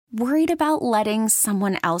Worried about letting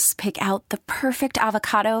someone else pick out the perfect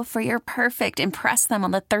avocado for your perfect impress them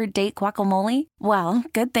on the third date guacamole? Well,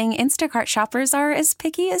 good thing Instacart shoppers are as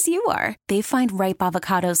picky as you are. They find ripe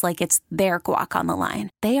avocados like it's their guac on the line.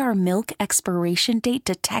 They are milk expiration date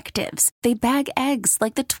detectives. They bag eggs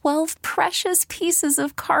like the 12 precious pieces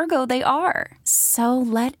of cargo they are. So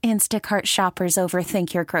let Instacart shoppers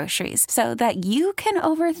overthink your groceries so that you can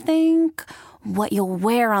overthink what you'll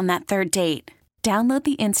wear on that third date. Download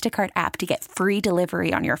the Instacart app to get free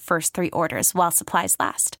delivery on your first 3 orders while supplies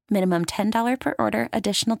last. Minimum $10 per order.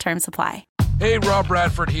 Additional terms apply. Hey, Rob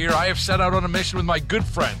Bradford here. I have set out on a mission with my good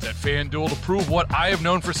friends at FanDuel to prove what I have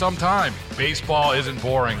known for some time. Baseball isn't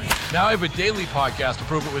boring. Now I have a daily podcast to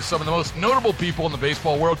prove it with some of the most notable people in the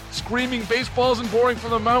baseball world, screaming baseball isn't boring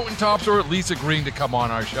from the mountaintops, or at least agreeing to come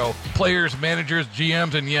on our show. Players, managers,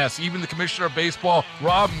 GMs, and yes, even the commissioner of baseball,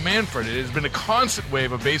 Rob Manfred. It has been a constant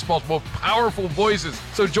wave of baseball's most powerful voices.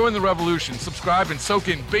 So join the revolution. Subscribe and soak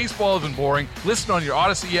in Baseball Isn't Boring. Listen on your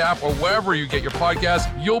Odyssey app or wherever you get your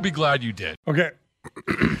podcasts. You'll be glad you did. Okay.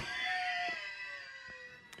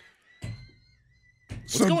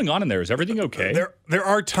 What's going on in there? Is everything okay? There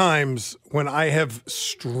are times when I have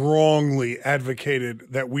strongly advocated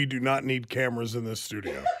that we do not need cameras in this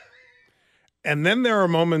studio. And then there are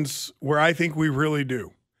moments where I think we really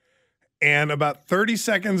do. And about 30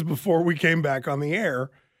 seconds before we came back on the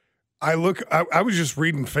air, I was just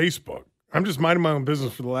reading Facebook. I'm just minding my own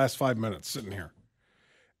business for the last 5 minutes sitting here.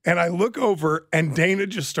 And I look over, and Dana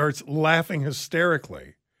just starts laughing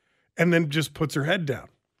hysterically and then just puts her head down.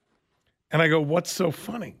 And I go, what's so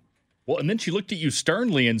funny? Well, and then she looked at you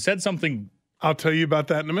sternly and said something. I'll tell you about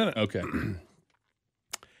that in a minute. Okay.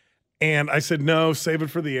 And I said, no, save it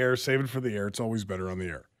for the air. Save it for the air. It's always better on the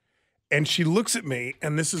air. And she looks at me,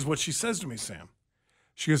 and this is what she says to me, Sam.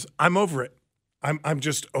 She goes, I'm over it. I'm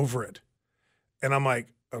just over it. And I'm like,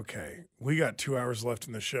 okay, we got 2 hours left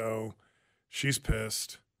in the show. She's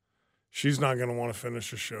pissed. She's not going to want to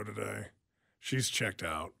finish the show today. She's checked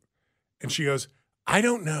out. And she goes, I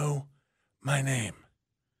don't know my name.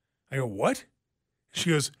 I go, what? She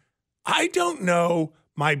goes, I don't know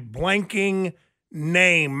my blanking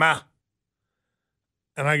name. And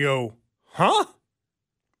I go, huh?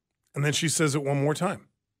 And then she says it one more time.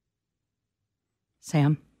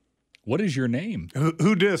 Sam. What is your name?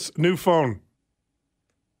 Who dis? New phone.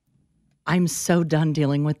 I'm so done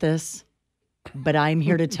dealing with this, but I'm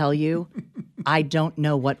here to tell you, I don't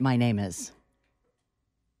know what my name is.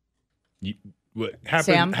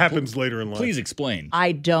 Sam, happens later in life. Please explain.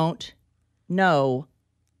 I don't know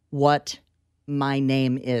what my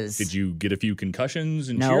name is. Did you get a few concussions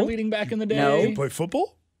and No. cheerleading back in the day? No. You play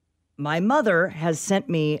football? My mother has sent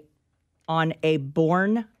me on a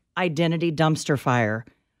born identity dumpster fire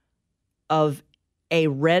of a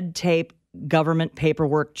red tape government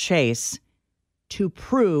paperwork chase to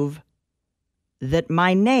prove that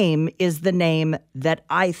my name is the name that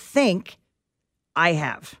I think I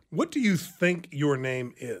have. What do you think your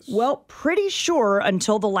name is? Well, pretty sure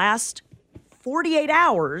until the last 48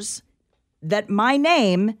 hours that my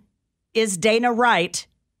name is Dana Wright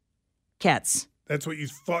Ketz. That's what you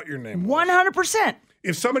thought your name was. 100%.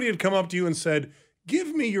 If somebody had come up to you and said,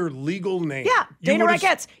 give me your legal name. Yeah, Dana Wright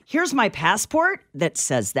Ketz. Here's my passport that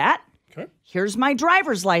says that. Okay. Here's my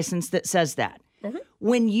driver's license that says that. Okay.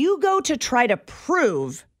 When you go to try to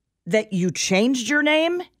prove that you changed your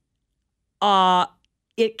name,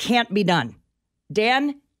 it can't be done.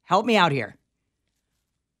 Dan, help me out here.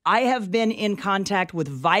 I have been in contact with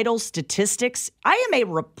Vital Statistics. I am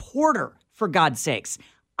a reporter, for God's sakes.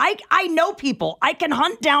 I know people. I can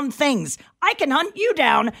hunt down things. I can hunt you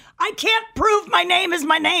down. I can't prove my name is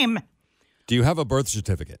my name. Do you have a birth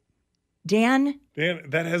certificate? Dan,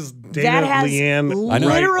 that has Dana Leanne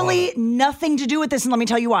literally nothing to do with this, and let me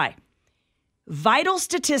tell you why. Vital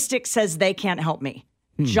Statistics says they can't help me.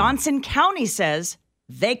 Johnson County says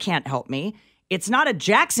they can't help me. It's not a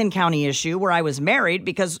Jackson County issue where I was married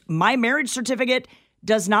because my marriage certificate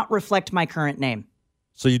does not reflect my current name.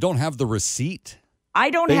 So you don't have the receipt?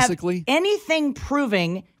 I don't basically have anything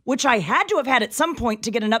proving, which I had to have had at some point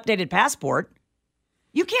to get an updated passport.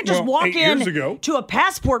 You can't just walk in to a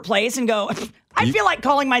passport place and go, I feel like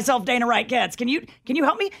calling myself Dana Wright Ketz. Can you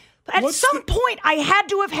help me? At some point, I had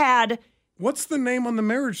to have had. What's the name on the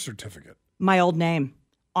marriage certificate? My old name.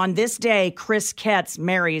 On this day, Chris Ketz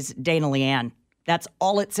marries Dana Leanne. That's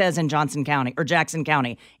all it says in Johnson County or Jackson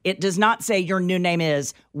County. It does not say your new name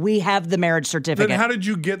is. We have the marriage certificate. Then how did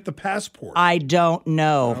you get the passport? I don't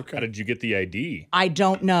know. Okay. How did you get the ID? I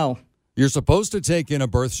don't know. You're supposed to take in a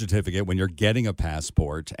birth certificate when you're getting a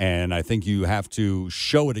passport, and I think you have to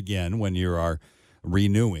show it again when you are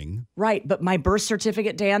renewing. Right, but my birth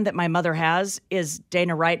certificate, Dan, that my mother has is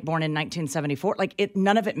Dana Wright, born in 1974. Like,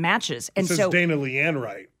 none of it matches. And It says so, Dana Leanne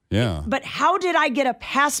Wright. Yeah. but how did I get a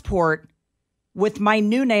passport with my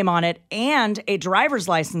new name on it and a driver's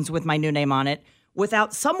license with my new name on it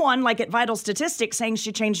without someone like at Vital Statistics saying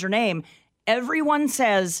she changed her name? Everyone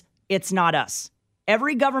says it's not us.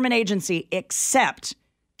 Every government agency except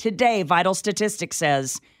today, Vital Statistics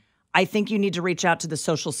says, I think you need to reach out to the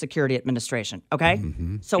Social Security Administration, okay?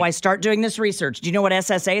 Mm-hmm. So I start doing this research. Do you know what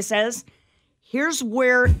SSA says? Here's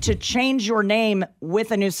where to change your name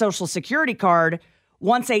with a new Social Security card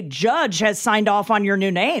once a judge has signed off on your new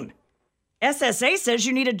name. SSA says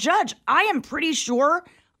you need a judge. I am pretty sure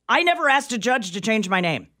I never asked a judge to change my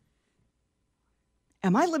name.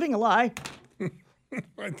 Am I living a lie?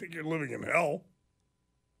 I think you're living in hell.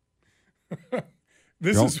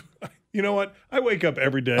 You know what? I wake up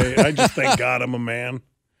every day. I just thank God I'm a man.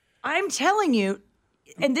 I'm telling you,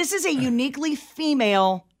 and this is a uniquely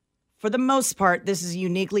female, for the most part, this is a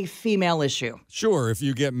uniquely female issue. Sure, if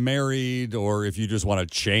you get married or if you just want to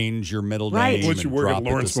change your middle Right. name Once you and work at drop it to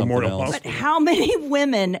Lawrence something Memorial else. But how many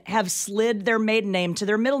women have slid their maiden name to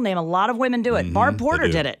their middle name? A lot of women do it. Barb Porter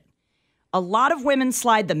do. did it. A lot of women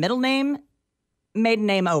slide the middle name, maiden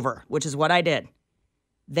name over, which is what I did.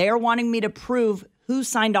 They are wanting me to prove who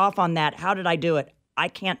signed off on that. How did I do it? I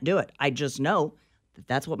can't do it. I just know that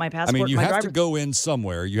that's what my I passport, mean, you my have driver. to go in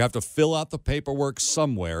somewhere. You have to fill out the paperwork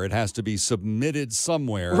somewhere. It has to be submitted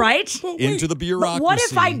somewhere. Right? Into the bureaucracy. But what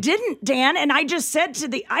if I didn't, Dan, and I just said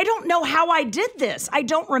I don't know how I did this. I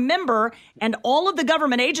don't remember. And all of the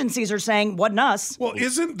government agencies are saying, wasn't us. Well,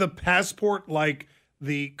 isn't the passport like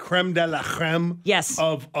the creme de la creme Yes.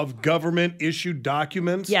 of government issued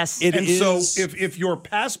documents? Yes. It and is. so if your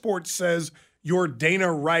passport says you're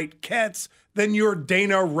Dana Wright Ketz, then you're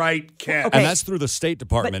Dana Wright Ketz. Okay. And that's through the State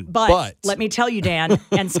Department. But let me tell you, Dan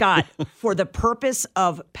and Scott, for the purpose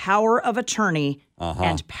of power of attorney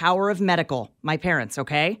and power of medical, my parents,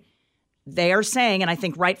 okay? They are saying, and I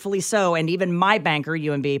think rightfully so, and even my banker,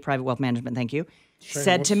 UMB, Private Wealth Management, thank you,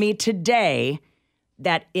 said to me today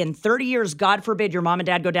that in 30 years, God forbid your mom and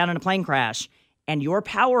dad go down in a plane crash, and your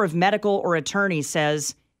power of medical or attorney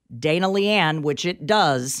says Dana Leanne, which it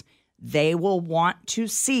does, they will want to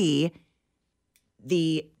see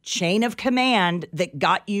the chain of command that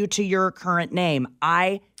got you to your current name.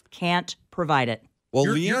 I can't provide it. Well,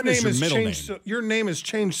 Your Leanne is name your has middle name. changed. Your name has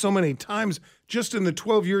changed so many times just in the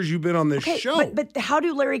 12 years you've been on this show. But how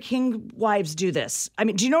do Larry King wives do this? I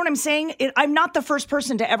mean, do you know what I'm saying? I'm not the first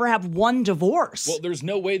person to ever have one divorce. Well, there's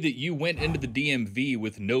no way that you went into the DMV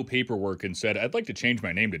with no paperwork and said, I'd like to change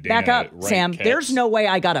my name to Dana Back up, Wright Sam. Ketz." There's no way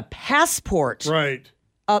I got a passport Right.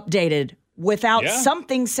 updated without Yeah.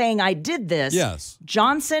 something saying I did this. Yes.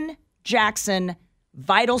 Johnson, Jackson,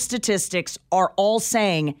 Vital Statistics are all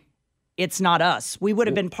saying it's not us. We would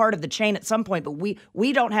have been part of the chain at some point, but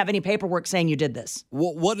we don't have any paperwork saying you did this.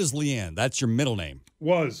 What is Leanne? That's your middle name.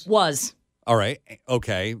 Was. All right.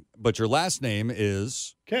 Okay. But your last name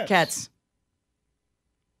is, Ketz. Ketz.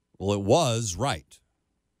 well, it was right.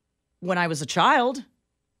 When I was a child.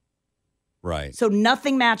 Right. So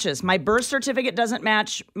nothing matches. My birth certificate doesn't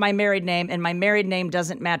match my married name, and my married name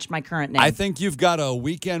doesn't match my current name. I think you've got a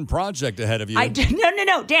weekend project ahead of you.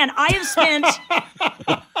 No, Dan. I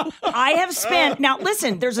have spent. Now,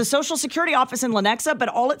 listen. There's a Social Security office in Lenexa, but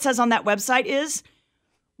all it says on that website is,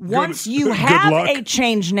 once you good have luck. a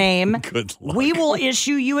change name, Good luck. we will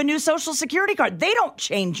issue you a new Social Security card. They don't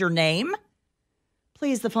change your name.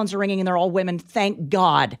 Please, the phones are ringing, and they're all women. Thank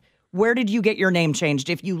God. Where did you get your name changed?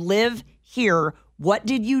 If you live here, what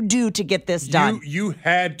did you do to get this done? You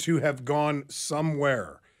had to have gone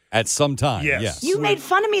somewhere. At some time. Yes. Yes. You made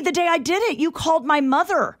fun of me the day I did it. You called my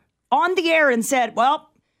mother on the air and said, well,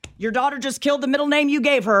 your daughter just killed the middle name you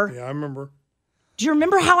gave her. Yeah, I remember. Do you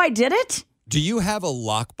remember how I did it? Do you have a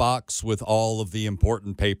lockbox with all of the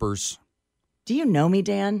important papers? Do you know me,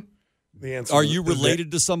 Dan? The answer Are is- you is that-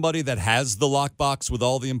 related to somebody that has the lockbox with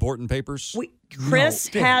all the important papers? Chris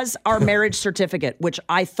has our marriage certificate, which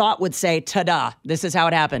I thought would say, ta-da, this is how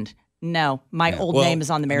it happened. No, my old well, name is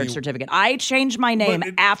on the marriage certificate. I changed my name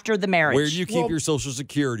after the marriage. Where do you keep your Social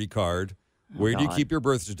Security card? Where do you keep your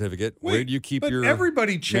birth certificate? Where Wait, do you keep but your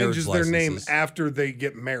everybody changes their marriage name licenses? after they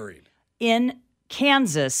get married. In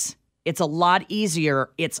Kansas, it's a lot easier.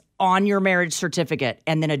 It's on your marriage certificate,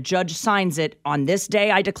 and then a judge signs it on this day.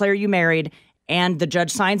 I declare you married, and the judge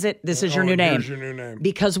signs it. This is your new name. Here's your new name.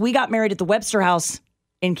 Because we got married at the Webster House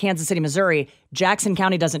in Kansas City, Missouri. Jackson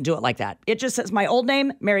County doesn't do it like that. It just says my old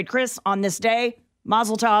name, married Chris, on this day,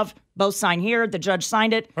 Mazel Tov, both sign here. The judge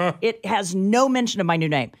signed it. It has no mention of my new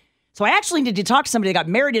name. So I actually need to talk to somebody that got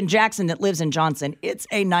married in Jackson that lives in Johnson. It's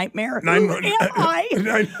a nightmare. Who am I? Who am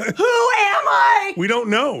I? We don't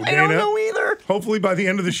know, Dana. I don't know either. Hopefully by the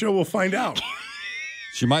end of the show we'll find out.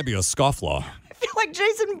 She might be a scofflaw. I feel like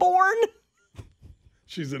Jason Bourne.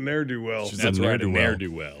 She's a ne'er-do-well. That's right, a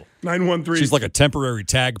ne'er-do-well. 913. She's like a temporary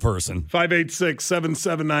tag person.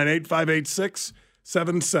 586-7798,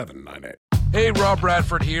 586-7798. Hey, Rob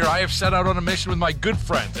Bradford here. I have set out on a mission with my good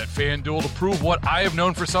friends at FanDuel to prove what I have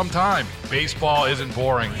known for some time. Baseball isn't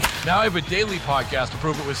boring. Now I have a daily podcast to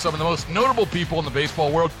prove it with some of the most notable people in the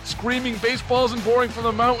baseball world, screaming baseball isn't boring from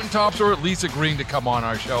the mountaintops, or at least agreeing to come on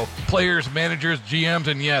our show. Players, managers, GMs,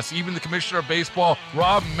 and yes, even the commissioner of baseball,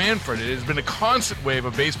 Rob Manfred. It has been a constant wave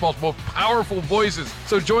of baseball's most powerful voices.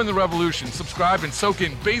 So join the revolution. Subscribe and soak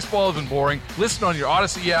in Baseball Isn't Boring. Listen on your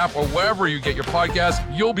Odyssey app or wherever you get your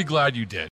podcasts. You'll be glad you did.